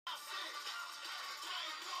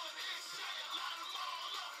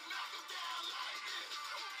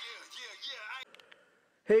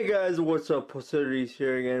Hey guys, what's up? Posterities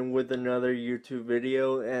here again with another YouTube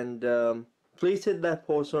video, and please hit that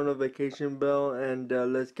post notification bell, and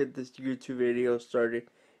let's get this YouTube video started.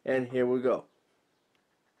 And here we go.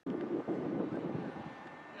 But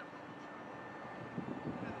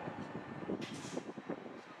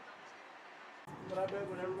I bet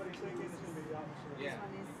when everybody's thinking it's going to be the opposite. Yeah,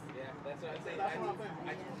 that's what I'm saying. That's what I'm thinking.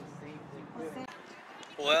 I told the same thing.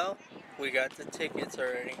 Well, we got the tickets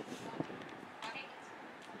already.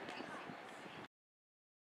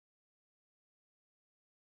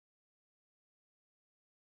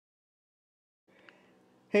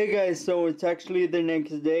 Hey guys, so it's actually the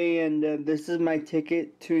next day, and this is my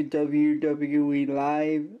ticket to WWE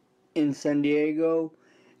Live in San Diego.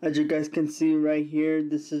 As you guys can see right here,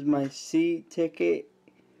 this is my seat ticket.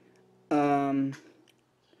 And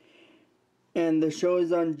the show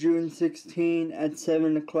is on June 16 at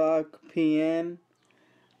 7 o'clock p.m.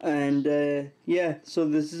 And yeah, so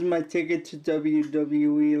this is my ticket to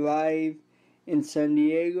WWE Live in San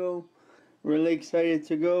Diego. Really excited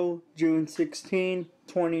to go. June 16,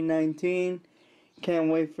 2019. Can't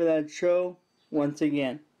wait for that show once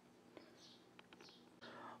again.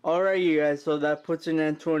 Alright you guys, so that puts an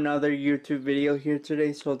end to another YouTube video here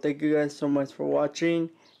today. So thank you guys so much for watching.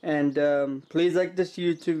 And please like this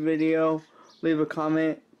YouTube video. Leave a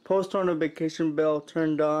comment. Post notification bell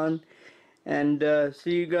turned on. And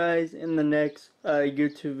see you guys in the next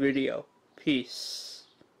YouTube video. Peace.